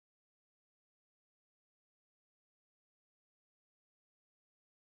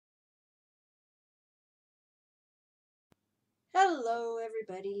Hello,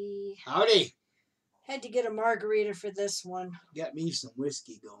 everybody. Howdy. Had to get a margarita for this one. Got me some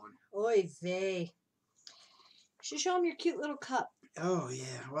whiskey going. Oy vey. Should show them your cute little cup. Oh, yeah.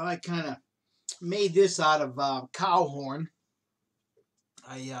 Well, I kind of made this out of cow horn.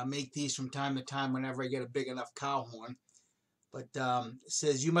 I make these from time to time whenever I get a big enough cow horn. But it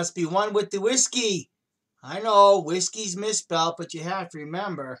says, you must be one with the whiskey. I know, whiskey's misspelled, but you have to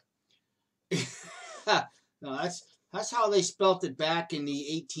remember. No, that's how they spelt it back in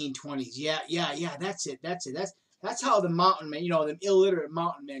the 1820s. Yeah, that's it. That's how the mountain men, the illiterate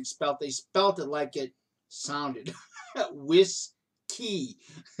mountain men spelt. They spelt it like it sounded. Whiskey.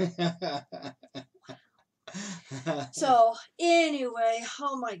 So, anyway,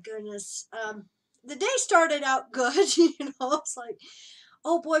 oh my goodness. The day started out good, It's like,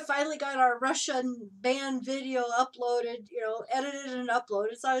 oh boy, finally got our Russian band video uploaded, edited and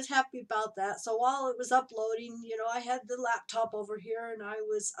uploaded. So I was happy about that. So while it was uploading, I had the laptop over here and I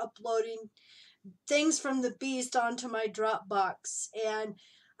was uploading things from the Beast onto my Dropbox. And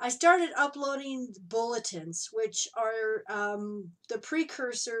I started uploading bulletins, which are the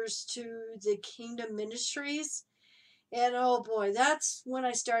precursors to the Kingdom Ministries. And oh boy, that's when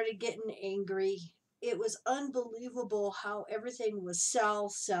I started getting angry. It was unbelievable how everything was sell,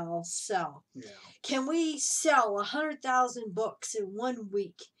 sell, sell. Yeah. Can we sell 100,000 books in 1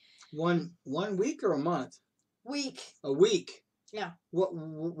 week? One week or a month? Week. A week. Yeah. What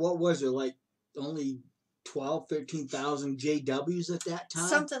was it, like only 12, 13,000 JWs at that time?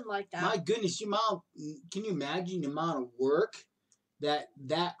 Something like that. My goodness, can you imagine the amount of work that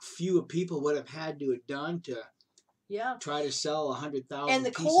few people would have had to have done to try to sell 100,000 and the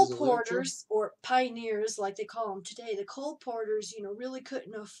pieces coal of porters literature? or pioneers, like they call them today, the coal porters, really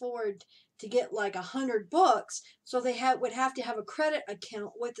couldn't afford to get like 100 books, so they would have to have a credit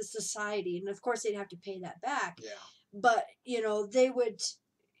account with the society, and of course they'd have to pay that back. Yeah. But they would,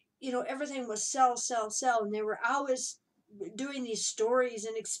 everything was sell, sell, sell, and they were always doing these stories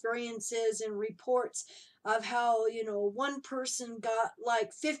and experiences and reports of how one person got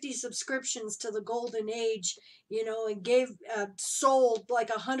like 50 subscriptions to the golden age, and sold like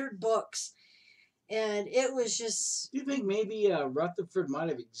 100 books, and it was just. Do you think maybe Rutherford might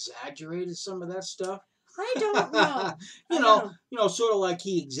have exaggerated some of that stuff? I don't know. Sort of like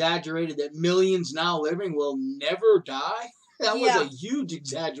he exaggerated that millions now living will never die. That was a huge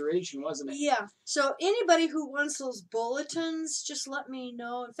exaggeration, wasn't it? Yeah. So anybody who wants those bulletins, just let me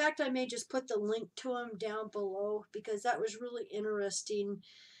know. In fact, I may just put the link to them down below because that was really interesting.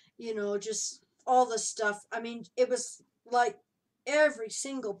 Just all the stuff. I mean, it was like every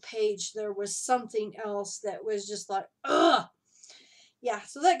single page there was something else that was just like, ugh. Yeah,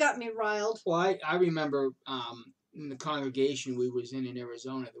 so that got me riled. Well, I remember in the congregation we was in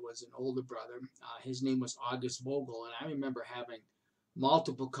Arizona, there was an older brother. His name was August Vogel, and I remember having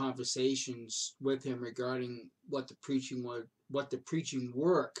multiple conversations with him regarding what the preaching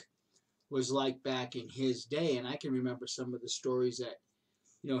work was like back in his day. And I can remember some of the stories that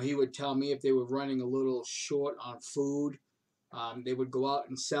he would tell me if they were running a little short on food, they would go out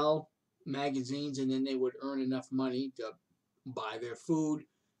and sell magazines, and then they would earn enough money to buy their food.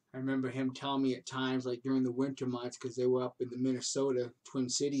 I remember him telling me at times, like during the winter months, because they were up in the Minnesota Twin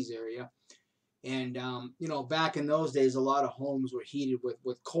Cities area, and back in those days, a lot of homes were heated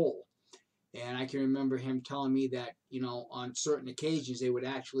with coal, and I can remember him telling me that on certain occasions they would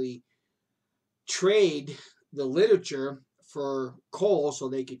actually trade the literature for coal so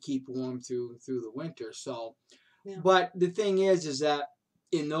they could keep warm through the winter. So, but the thing is that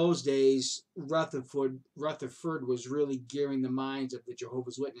in those days, Rutherford was really gearing the minds of the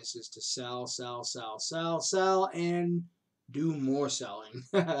Jehovah's Witnesses to sell, and do more selling.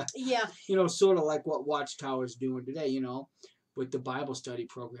 Yeah. Sort of like what Watchtower's doing today, with the Bible study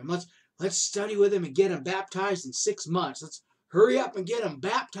program. Let's study with them and get them baptized in 6 months. Let's hurry up and get them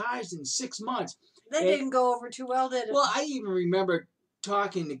baptized in 6 months. That didn't go over too well, did it? Well, I even remember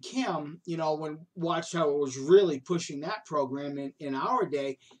talking to Kim, when Watchtower was really pushing that program in our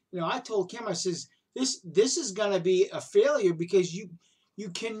day. I told Kim, I says, this is going to be a failure because you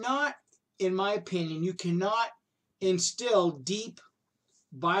cannot, in my opinion, you cannot instill deep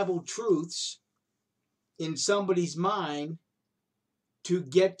Bible truths in somebody's mind to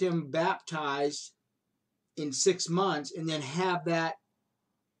get them baptized in 6 months and then have that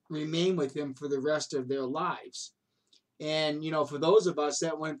remain with them for the rest of their lives. And, for those of us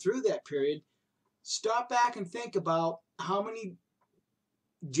that went through that period, stop back and think about how many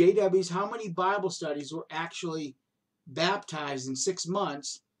JWs, how many Bible studies were actually baptized in 6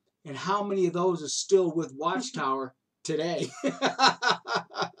 months, and how many of those are still with Watchtower today.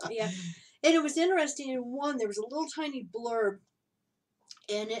 Yeah. And it was interesting. In one, there was a little tiny blurb,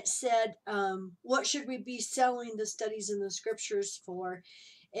 and it said, what should we be selling the studies in the scriptures for?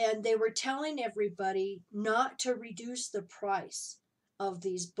 And they were telling everybody not to reduce the price of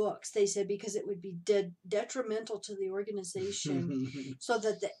these books. They said because it would be detrimental to the organization, so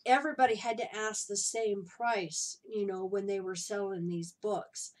that everybody had to ask the same price, when they were selling these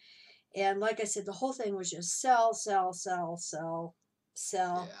books. And like I said, the whole thing was just sell, sell, sell, sell,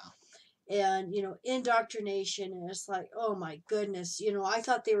 sell. Yeah. And indoctrination, and it's like, oh my goodness, I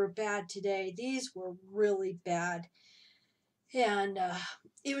thought they were bad today. These were really bad. And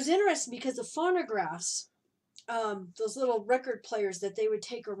it was interesting because the phonographs, those little record players that they would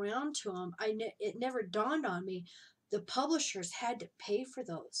take around to them, it never dawned on me the publishers had to pay for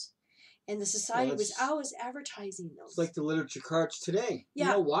those, and the society was always advertising those. It's like the literature cards today.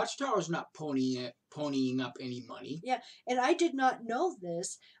 Yeah. Watchtower's not ponying up any money. Yeah, and I did not know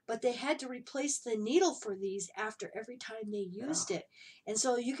this, but they had to replace the needle for these after every time they used it. And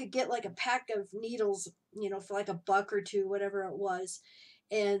so you could get like a pack of needles, for like $1 or $2, whatever it was.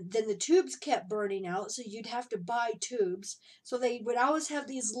 And then the tubes kept burning out, so you'd have to buy tubes. So they would always have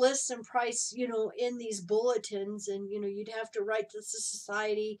these lists and price, in these bulletins, and you'd have to write to the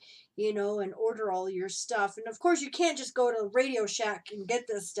society, and order all your stuff. And of course, you can't just go to Radio Shack and get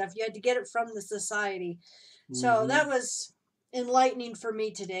this stuff. You had to get it from the society. So that was enlightening for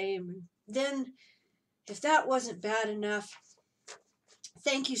me today. And then, if that wasn't bad enough,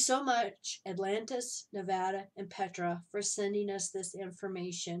 thank you so much, Atlantis, Nevada, and Petra, for sending us this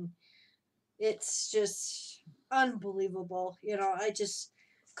information. It's just unbelievable. I just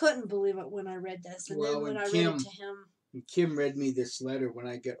couldn't believe it when I read this. And then when I read it to him. When Kim read me this letter when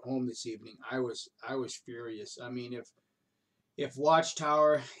I get home this evening, I was furious. I mean, if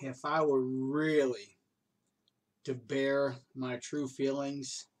Watchtower, if I were really to bear my true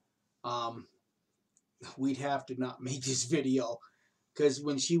feelings, we'd have to not make this video. Because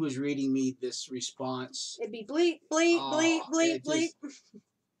when she was reading me this response, it'd be bleep, bleep, bleep, bleep, bleep.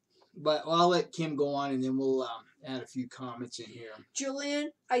 But I'll let Kim go on, and then we'll add a few comments in here.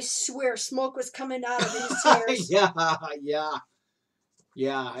 Julian, I swear smoke was coming out of his ears. Yeah.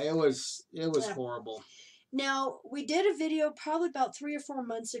 It was horrible. Now, we did a video probably about 3 or 4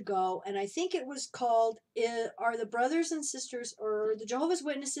 months ago, and I think it was called, Are the Brothers and Sisters or the Jehovah's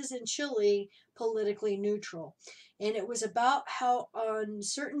Witnesses in Chile Politically Neutral? And it was about how on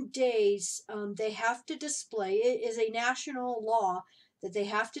certain days they have to display, it is a national law that they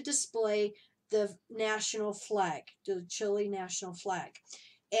have to display the national flag, the Chile national flag.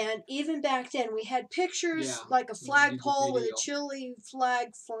 And even back then, we had pictures like a flagpole with a Chile flag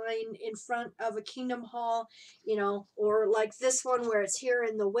flying in front of a Kingdom Hall, or like this one where it's here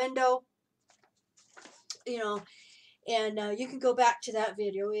in the window, and you can go back to that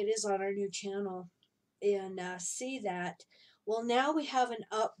video. It is on our new channel and see that. Well, now we have an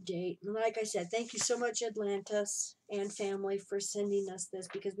update. And like I said, thank you so much, Atlantis and family, for sending us this,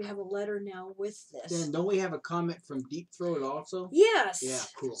 because we have a letter now with this. Then don't we have a comment from Deep Throat also? Yes. Yeah,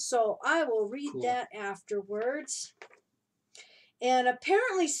 cool. So I will read that afterwards. And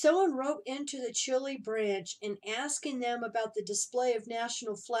apparently someone wrote into the Chile branch and asking them about the display of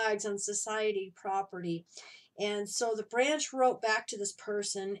national flags on society property. And so the branch wrote back to this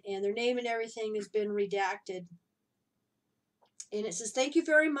person, and their name and everything has been redacted. And it says, thank you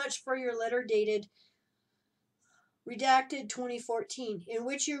very much for your letter dated redacted 2014, in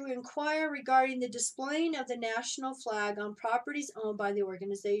which you inquire regarding the displaying of the national flag on properties owned by the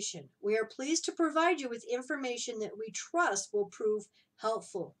organization. We are pleased to provide you with information that we trust will prove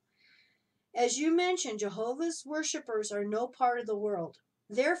helpful. As you mentioned, Jehovah's worshippers are no part of the world.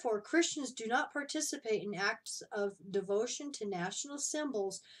 Therefore, Christians do not participate in acts of devotion to national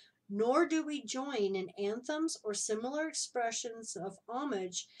symbols, nor do we join in anthems or similar expressions of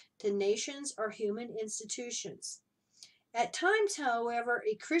homage to nations or human institutions. At times, however,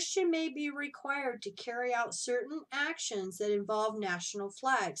 a Christian may be required to carry out certain actions that involve national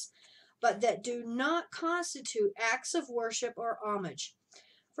flags, but that do not constitute acts of worship or homage.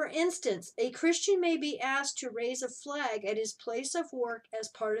 For instance, a Christian may be asked to raise a flag at his place of work as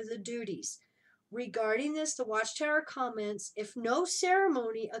part of the duties. Regarding this, the Watchtower comments, if no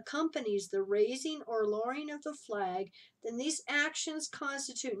ceremony accompanies the raising or lowering of the flag, then these actions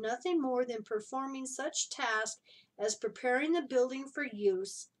constitute nothing more than performing such tasks as preparing the building for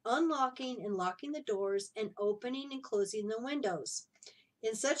use, unlocking and locking the doors, and opening and closing the windows.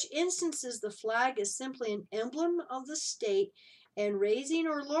 In such instances, the flag is simply an emblem of the state, and raising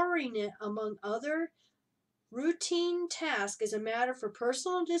or lowering it, among other routine tasks, is a matter for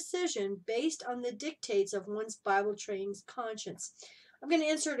personal decision based on the dictates of one's Bible-trained conscience. I'm going to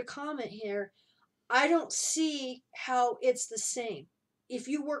insert a comment here. I don't see how it's the same. If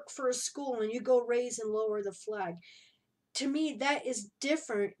you work for a school and you go raise and lower the flag, to me that is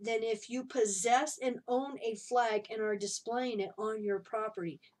different than if you possess and own a flag and are displaying it on your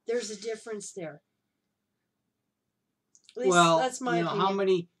property. There's a difference there. At least Well, that's my how opinion.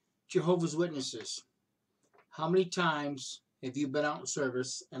 many Jehovah's Witnesses, how many times have you been out in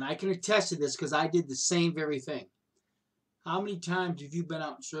service? And I can attest to this because I did the same very thing. How many times have you been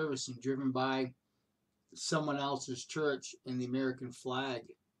out in service and driven by someone else's church and the American flag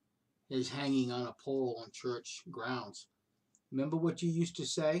is hanging on a pole on church grounds? Remember what you used to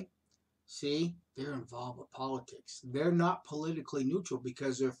say? See, they're involved with politics. They're not politically neutral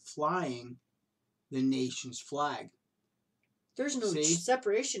because they're flying the nation's flag. There's no See?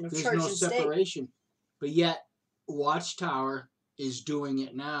 separation of There's church no and state. separation. But yet, Watchtower is doing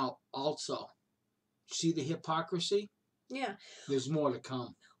it now also. See the hypocrisy? Yeah. There's more to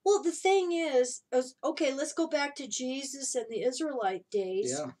come. Well, the thing is, okay, let's go back to Jesus and the Israelite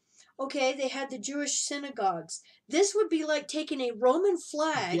days. Yeah. Okay, they had the Jewish synagogues. This would be like taking a Roman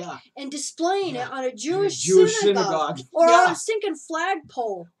flag Yeah. and displaying Yeah. it on a In a Jewish synagogue. or Yeah. on a sinking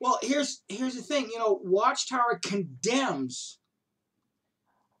flagpole. Well, here's the thing. Watchtower condemns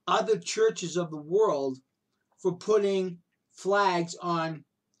other churches of the world for putting flags on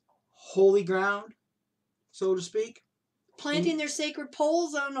holy ground, so to speak. Planting their sacred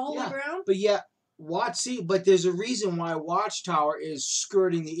poles on holy Yeah. ground. But yet, but there's a reason why Watchtower is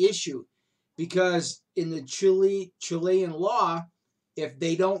skirting the issue, because in the Chilean law, if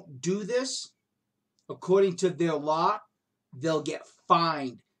they don't do this according to their law, they'll get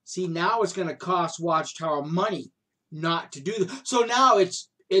fined. See, now it's going to cost Watchtower money not to do this. So now it's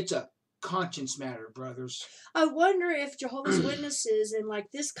a conscience matter, brothers. I wonder if Jehovah's Witnesses in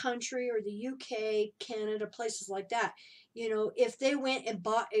like this country or the UK, Canada, places like that, if they went and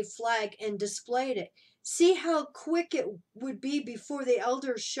bought a flag and displayed it, see how quick it would be before the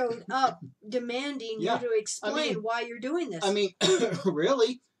elders showed up demanding Yeah. you to explain why you're doing this. I mean,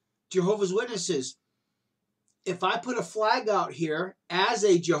 really, Jehovah's Witnesses, if I put a flag out here as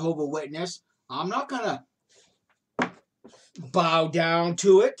a Jehovah Witness, I'm not going to bow down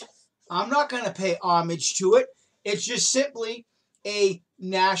to it. I'm not going to pay homage to it. It's just simply a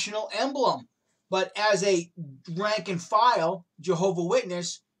national emblem. But as a rank and file Jehovah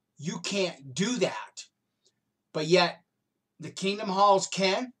Witness, you can't do that. But yet, the Kingdom Halls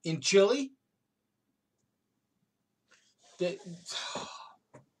can in Chile. The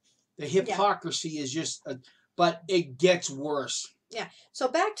hypocrisy is just, but it gets worse. Yeah. So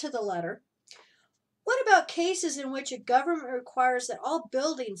back to the letter. What about cases in which a government requires that all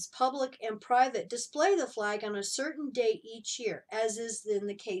buildings, public and private, display the flag on a certain date each year, as is in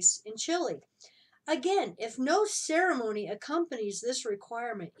the case in Chile? Again, if no ceremony accompanies this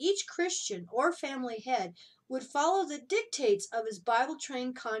requirement, each Christian or family head would follow the dictates of his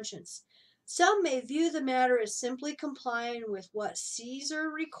Bible-trained conscience. Some may view the matter as simply complying with what Caesar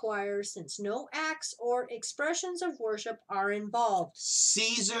requires, since no acts or expressions of worship are involved.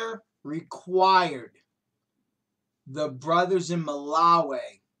 Caesar required the brothers in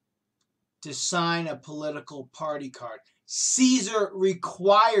Malawi to sign a political party card. Caesar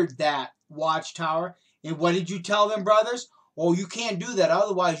required that, Watchtower. And what did you tell them, brothers? Oh, you can't do that.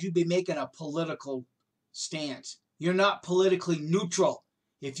 Otherwise, you'd be making a political stance. You're not politically neutral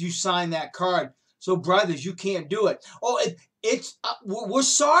if you sign that card. So, brothers, you can't do it. Oh, we're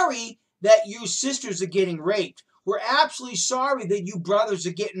sorry that you sisters are getting raped. We're absolutely sorry that you brothers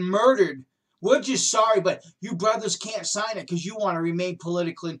are getting murdered. We're just sorry, but you brothers can't sign it because you want to remain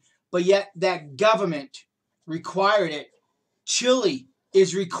politically. But yet that government required it. Chile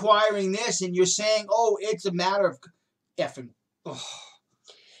is requiring this, and you're saying, oh, it's a matter of effing. Oh,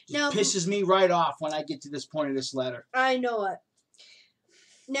 it pisses me right off when I get to this point of this letter. I know it.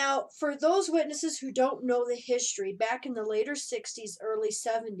 Now, for those witnesses who don't know the history, back in the later 60s, early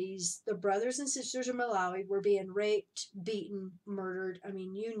 70s, the brothers and sisters of Malawi were being raped, beaten, murdered. I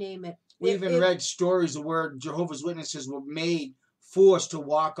mean, you name it. We even read stories of where Jehovah's Witnesses were forced to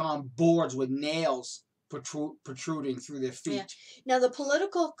walk on boards with nails protruding through their feet. Yeah. Now, the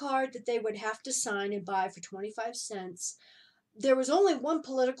political card that they would have to sign and buy for 25 cents, there was only one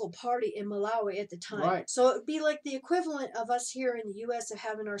political party in Malawi at the time. Right. So it would be like the equivalent of us here in the U.S. of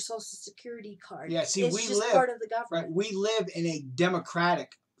having our Social Security card. Yeah, see, it's just part of the government. Right, we live in a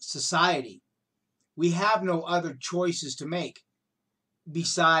democratic society. We have no other choices to make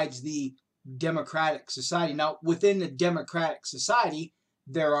besides the democratic society. Now, within the democratic society,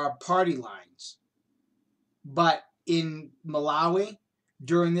 there are party lines. But in Malawi,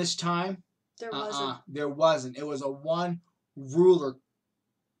 during this time, there wasn't. It was a one ruler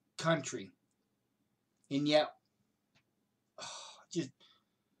country. And yet, just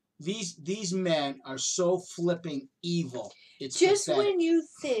these men are so flipping evil. It's just pathetic. when you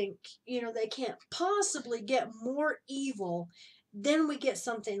think, they can't possibly get more evil, then we get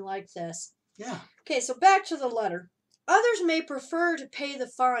something like this. Yeah. Okay, so back to the letter. Others may prefer to pay the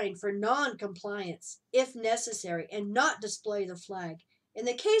fine for non-compliance, if necessary, and not display the flag. In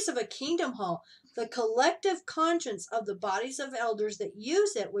the case of a kingdom hall, the collective conscience of the bodies of elders that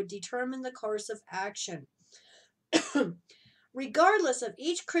use it would determine the course of action. Regardless of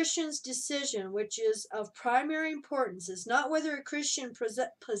each Christian's decision, which is of primary importance, is not whether a Christian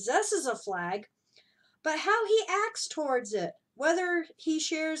possesses a flag, but how he acts towards it, whether he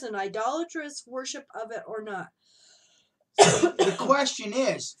shares an idolatrous worship of it or not. The question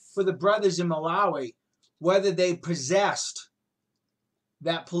is, for the brothers in Malawi, whether they possessed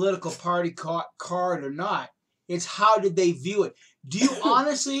that political party card or not. It's how did they view it. Do you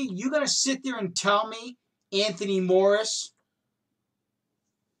honestly, you're going to sit there and tell me, Anthony Morris,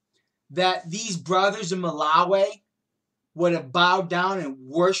 that these brothers in Malawi would have bowed down and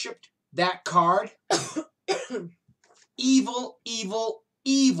worshipped that card? Evil, evil,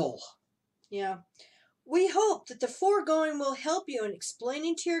 evil. Yeah. We hope that the foregoing will help you in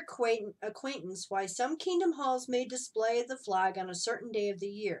explaining to your acquaintance why some kingdom halls may display the flag on a certain day of the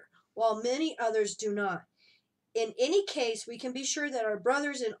year, while many others do not. In any case, we can be sure that our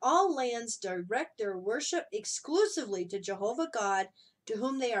brothers in all lands direct their worship exclusively to Jehovah God, to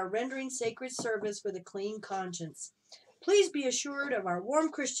whom they are rendering sacred service with a clean conscience. Please be assured of our warm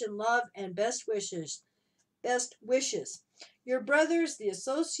Christian love and best wishes. Your brothers, the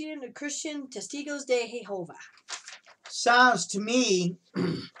Association of Christian Testigos de Jehovah. Sounds to me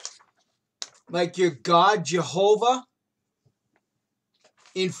like your God, Jehovah,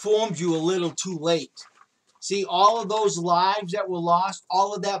 informed you a little too late. See, all of those lives that were lost,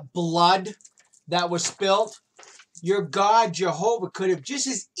 all of that blood that was spilled, your God, Jehovah, could have just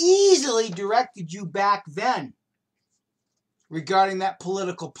as easily directed you back then regarding that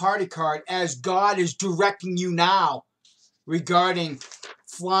political party card as God is directing you now regarding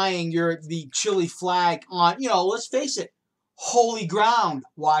flying the Chile flag on, let's face it, holy ground,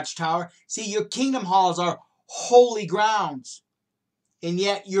 Watchtower. See, your kingdom halls are holy grounds. And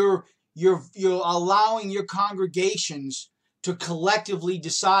yet you're allowing your congregations to collectively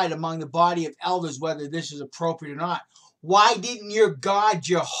decide among the body of elders whether this is appropriate or not. Why didn't your God,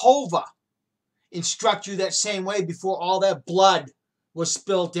 Jehovah, instruct you that same way before all that blood was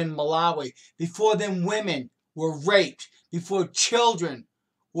spilt in Malawi, before them women were raped, before children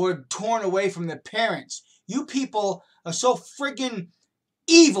were torn away from their parents? You people are so friggin'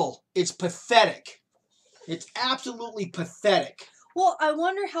 evil. It's pathetic. It's absolutely pathetic. Well, I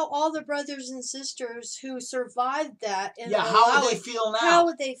wonder how all the brothers and sisters who survived that in Malawi, how would they feel now? How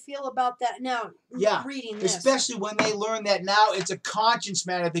would they feel about that now? Reading this, especially when they learn that now it's a conscience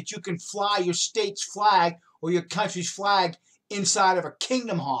matter that you can fly your state's flag or your country's flag inside of a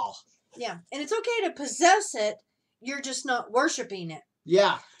kingdom hall. Yeah, and it's okay to possess it. You're just not worshiping it.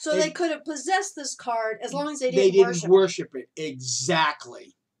 Yeah. So they could have possessed this card as long as they didn't worship it.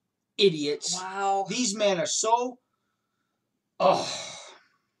 Exactly. Idiots. Wow. These men are so... Oh.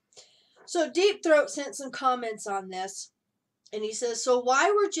 So Deep Throat sent some comments on this. And he says, so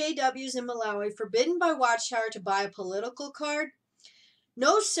why were JWs in Malawi forbidden by Watchtower to buy a political card?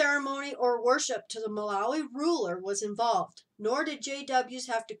 No ceremony or worship to the Malawi ruler was involved, nor did JWs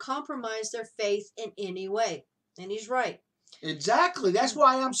have to compromise their faith in any way. And he's right. Exactly. That's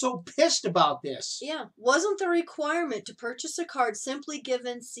why I'm so pissed about this. Yeah. Wasn't the requirement to purchase a card simply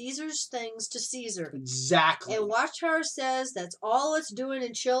given Caesar's things to Caesar? Exactly. And Watchtower says that's all it's doing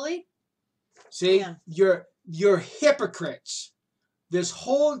in Chile. See, you're hypocrites. This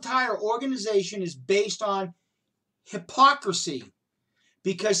whole entire organization is based on hypocrisy.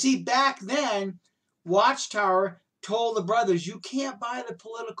 Because, see, back then, Watchtower told the brothers, you can't buy the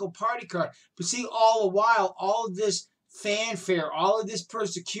political party card. But see, all the while, all of this fanfare, all of this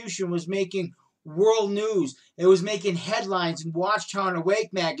persecution was making world news. It was making headlines in Watchtower and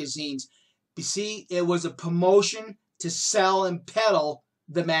Awake magazines. You see, it was a promotion to sell and peddle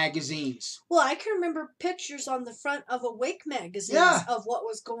the magazines. Well, I can remember pictures on the front of Awake magazines of what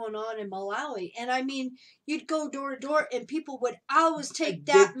was going on in Malawi. And I mean, you'd go door to door and people would always take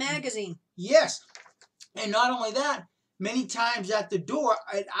that magazine. Yes. And not only that, many times at the door,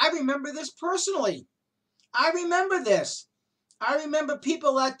 I remember this personally. I remember this. I remember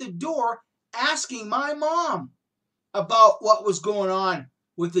people at the door asking my mom about what was going on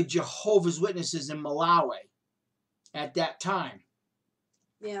with the Jehovah's Witnesses in Malawi at that time.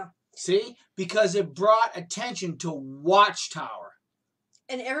 Yeah. See? Because it brought attention to Watchtower.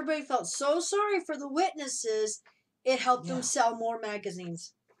 and everybody felt so sorry for the witnesses, it helped Yeah. them sell more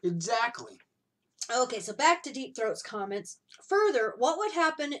magazines. Exactly. Okay, so back to Deep Throat's comments. Further, what would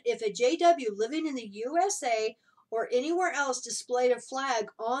happen if a JW living in the USA or anywhere else displayed a flag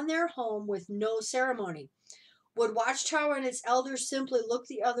on their home with no ceremony? Would Watchtower and its elders simply look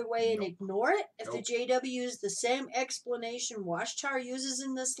the other way and Nope. ignore it if the Nope. JW used the same explanation Watchtower uses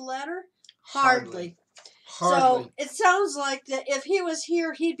in this letter? Hardly. So it sounds like that if he was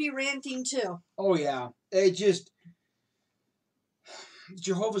here, he'd be ranting too. Oh yeah. It just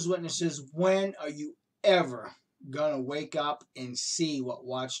Jehovah's Witnesses, when are you ever gonna wake up and see what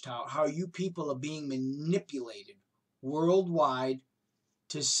Watchtower, how you people are being manipulated worldwide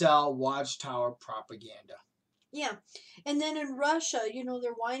to sell Watchtower propaganda? Yeah. And then in Russia,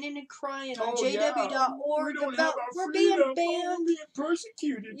 they're whining and crying on Oh yeah, JW.org we don't about have our we're freedom. being Oh, banned. we're being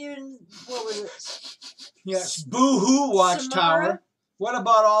persecuted. What was it? Yes, boo-hoo, Watchtower. Samara? What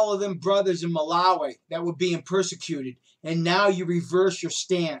about all of them brothers in Malawi that were being persecuted, and now you reverse your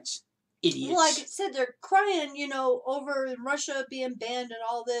stance, idiots? Well, like I said, they're crying, over in Russia being banned and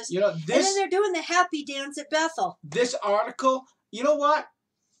all this. You know And then they're doing the happy dance at Bethel. This article, you know what?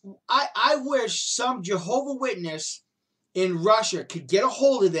 I wish some Jehovah Witness in Russia could get a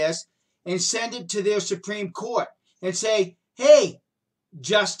hold of this and send it to their Supreme Court and say, hey,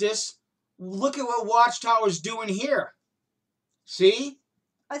 Justice, look at what Watchtower's doing here. See?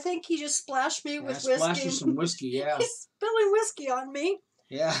 I think he just splashed me with whiskey. Splashed you some whiskey, yeah. He's spilling whiskey on me.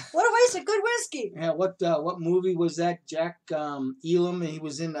 Yeah. What a waste of good whiskey. Yeah, what movie was that? Jack Elam, he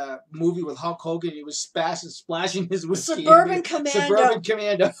was in a movie with Hulk Hogan. He was splashing his whiskey. Suburban Commando. Suburban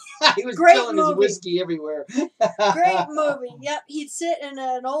Commando. He was Great spilling his whiskey everywhere. Great movie. Yep, he'd sit in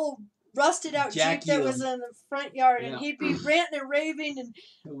an old rusted out Jack Jeep that Elam. was in the front yard, and Yeah. he'd be ranting and raving, and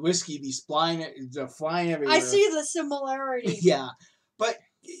The whiskey be flying everywhere. I see the similarity. Yeah, but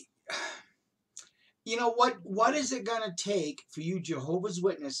you know what? What is it going to take for you Jehovah's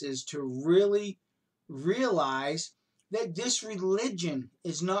Witnesses to really realize that this religion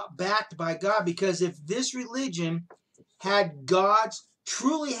is not backed by God? Because if this religion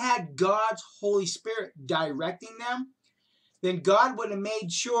truly had God's Holy Spirit directing them, then God would have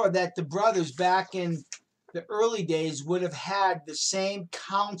made sure that the brothers back in the early days would have had the same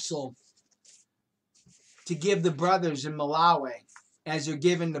counsel to give the brothers in Malawi as they're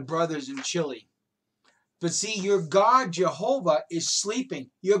giving the brothers in Chile. But see, your God Jehovah is sleeping.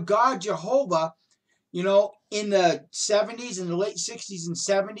 Your God Jehovah, in the 70s, in the late 60s and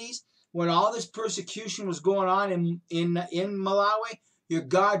 70s, when all this persecution was going on in Malawi, your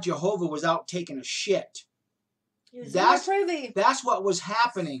God Jehovah was out taking a shit. That's what was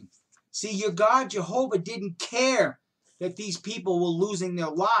happening. See, your God Jehovah didn't care that these people were losing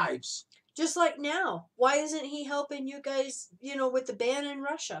their lives. Just like now. Why isn't he helping you guys, with the ban in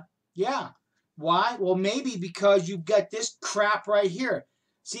Russia? Yeah. Why? Well, maybe because you've got this crap right here.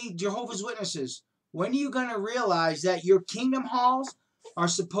 See, Jehovah's Witnesses, when are you going to realize that your kingdom halls are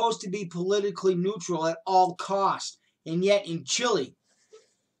supposed to be politically neutral at all costs? And yet in Chile,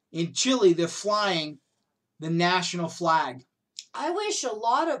 they're flying the national flag. I wish a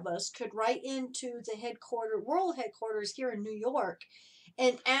lot of us could write into the world headquarters here in New York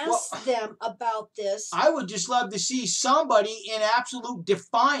and ask them about this. I would just love to see somebody in absolute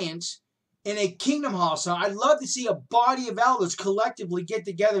defiance in a kingdom hall. So I'd love to see a body of elders collectively get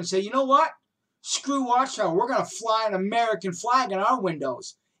together and say, you know what? Screw Watchtower. We're going to fly an American flag in our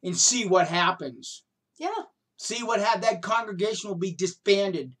windows and see what happens. Yeah. See what happens. That congregation will be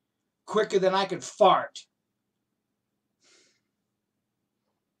disbanded quicker than I could fart.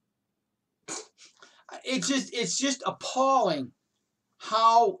 It's just appalling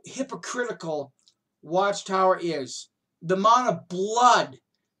how hypocritical Watchtower is. The amount of blood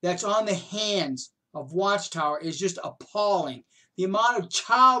that's on the hands of Watchtower is just appalling. The amount of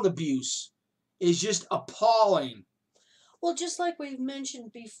child abuse is just appalling. Well, just like we've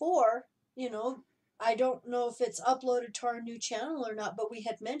mentioned before, I don't know if it's uploaded to our new channel or not, but we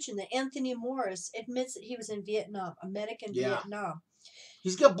had mentioned that Anthony Morris admits that he was in Vietnam, a medic in Vietnam.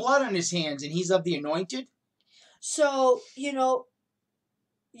 He's got blood on his hands, and he's of the anointed. So,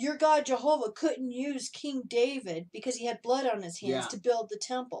 your God Jehovah couldn't use King David because he had blood on his hands to build the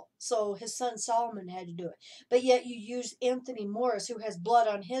temple. So his son Solomon had to do it. But yet you use Anthony Morris, who has blood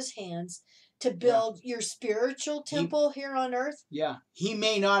on his hands, to build your spiritual temple here on earth. Yeah. He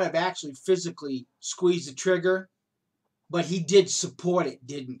may not have actually physically squeezed the trigger, but he did support it,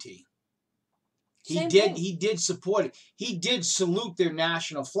 didn't he? He did support it. He did salute their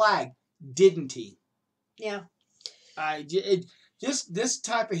national flag, didn't he? Yeah. This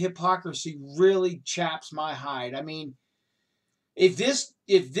type of hypocrisy really chaps my hide. I mean, If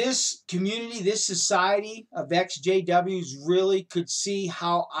this community, this society of XJWs really could see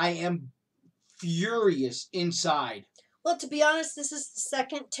how I am furious inside. Well, to be honest, this is the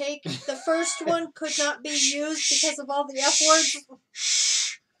second take. The first one could not be used because of all the F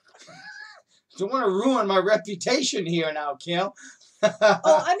words. Don't want to ruin my reputation here now, Kim.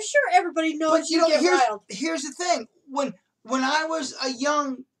 Oh, I'm sure everybody knows But you get riled. here's the thing. When I was a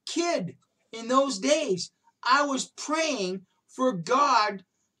young kid in those days, I was praying for God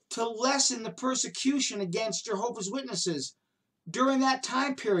to lessen the persecution against Jehovah's Witnesses during that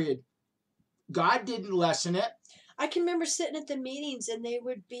time period. God didn't lessen it. I can remember sitting at the meetings and they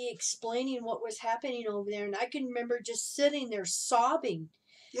would be explaining what was happening over there, and I can remember just sitting there sobbing.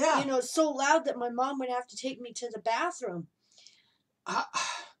 Yeah. You know, so loud that my mom would have to take me to the bathroom.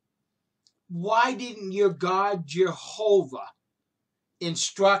 Why didn't your God Jehovah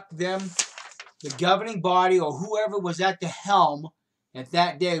instruct them, the governing body or whoever was at the helm at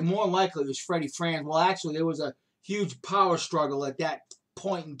that day? More likely it was Freddie Franz. Well, actually, there was a huge power struggle at that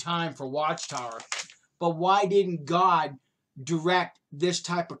point in time for Watchtower. But why didn't God direct this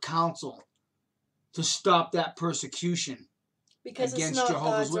type of council to stop that persecution? Because against it's not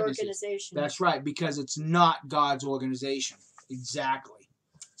Jehovah's God's Witnesses? organization. That's right, because it's not God's organization. Exactly.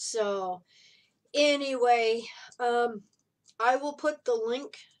 So, anyway, I will put the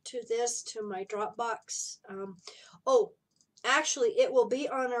link to this to my Dropbox. Actually, it will be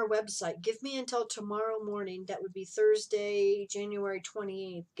on our website. Give me until tomorrow morning. That would be Thursday, January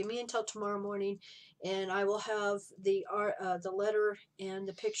 28th. Give me until tomorrow morning, and I will have the letter and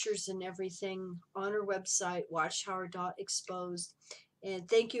the pictures and everything on our website, watchtower.exposed. And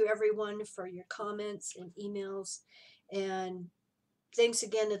thank you, everyone, for your comments and emails. And thanks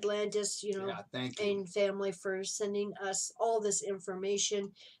again, Atlantis, thank you. and family for sending us all this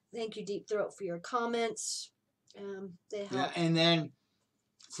information. Thank you, Deep Throat, for your comments. They help. Yeah, and then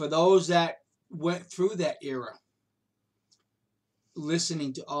for those that went through that era,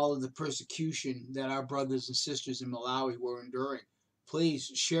 listening to all of the persecution that our brothers and sisters in Malawi were enduring, please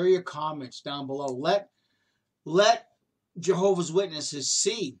share your comments down below. Let Jehovah's Witnesses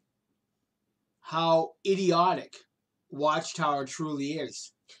see how idiotic Watchtower truly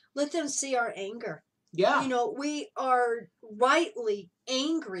is. Let them see our anger. Yeah. We are rightly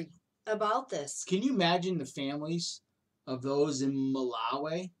angry about this. Can you imagine the families of those in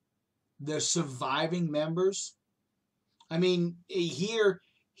Malawi, the surviving members? I mean, here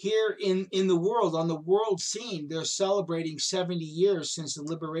in the world, on the world scene, they're celebrating 70 years since the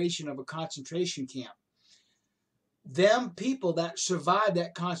liberation of a concentration camp. Them people that survived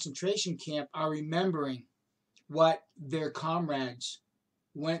that concentration camp are remembering what their comrades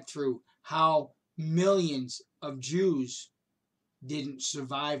went through, how millions of Jews didn't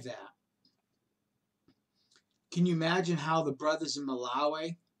survive that. Can you imagine how the brothers in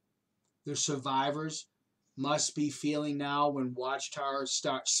Malawi, the survivors, must be feeling now when Watchtower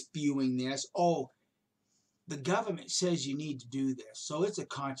starts spewing this? Oh, the government says you need to do this, so it's a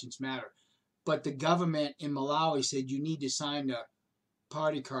conscience matter. But the government in Malawi said you need to sign the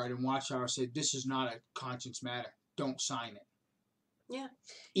party card, and Watchtower said this is not a conscience matter. Don't sign it. Yeah.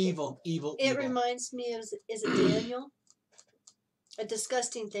 Evil. It reminds me of, is it Daniel? A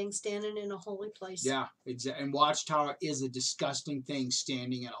disgusting thing standing in a holy place. Yeah, exactly. And Watchtower is a disgusting thing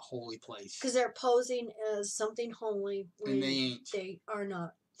standing in a holy place. Because they're posing as something holy when and they ain't. They are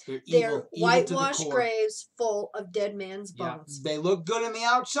not. They're whitewashed graves full of dead man's bones. Yeah, they look good on the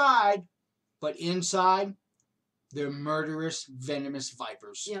outside, but inside, they're murderous, venomous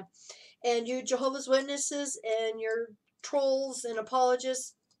vipers. Yeah. And you Jehovah's Witnesses and your trolls and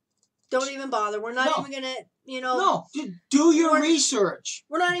apologists, don't even bother. We're not even going to, No, do your research.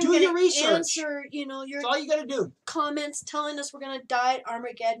 We're not even going to answer, your That's all you got to do. Comments telling us we're going to die at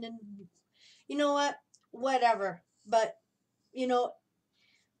Armageddon. And you know what? Whatever. But, you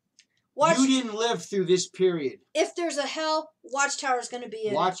didn't live through this period. If there's a hell, Watchtower's going to be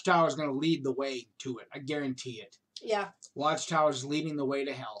in it. Watchtower's going to lead the way to it. I guarantee it. Yeah. Watchtower's leading the way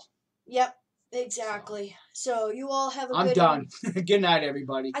to hell. Yep. Exactly. So you all have a good I'm done. Good night,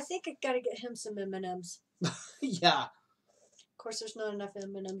 everybody. I think I got to get him some M&Ms. Yeah. Of course, there's not enough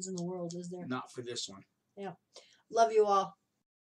M&Ms in the world, is there? Not for this one. Yeah. Love you all.